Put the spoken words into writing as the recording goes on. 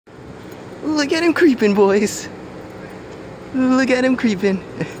Look at him creeping, boys. Look at him creeping.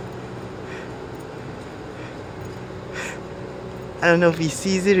 I don't know if he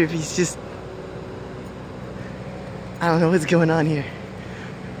sees it or if he's just... I don't know what's going on here.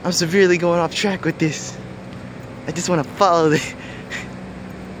 I'm severely going off track with this. I just want to follow this.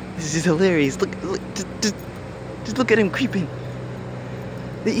 This is just hilarious. Look, just look at him creeping.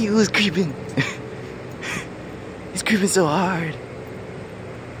 The eagle is creeping. He's creeping so hard.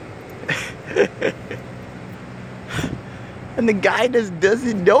 And the guy just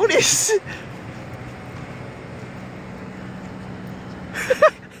doesn't notice.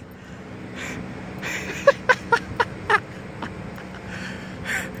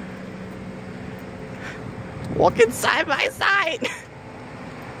 Walking side by side.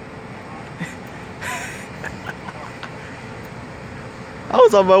 I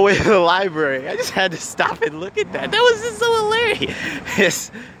was on my way to the library. I just had to stop and look at that. That was just so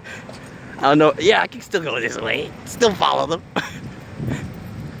hilarious. I don't know. Yeah, I can still go this way. Still follow them.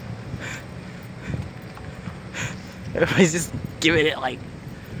 Everybody's just giving it like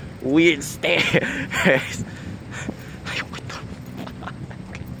weird stares. Like, what the fuck?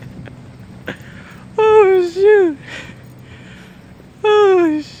 Oh shoot.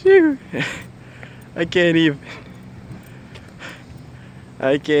 Oh shoot. I can't even.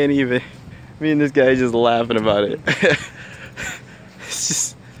 Me and this guy are just laughing about it. It's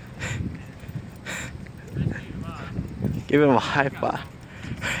just... Give him a high five.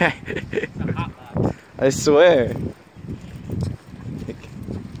 I swear.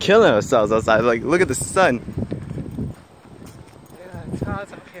 Killing ourselves outside. Like, look at the sun. Yeah, it's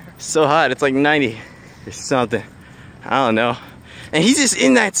hot out here. So hot, it's like 90 or something. I don't know. And he's just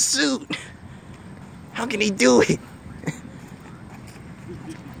in that suit. How can he do it?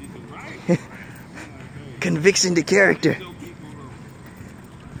 Conviction to character. I don't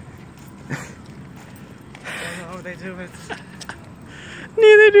know how they do it.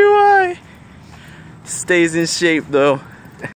 Neither do I. Stays in shape though.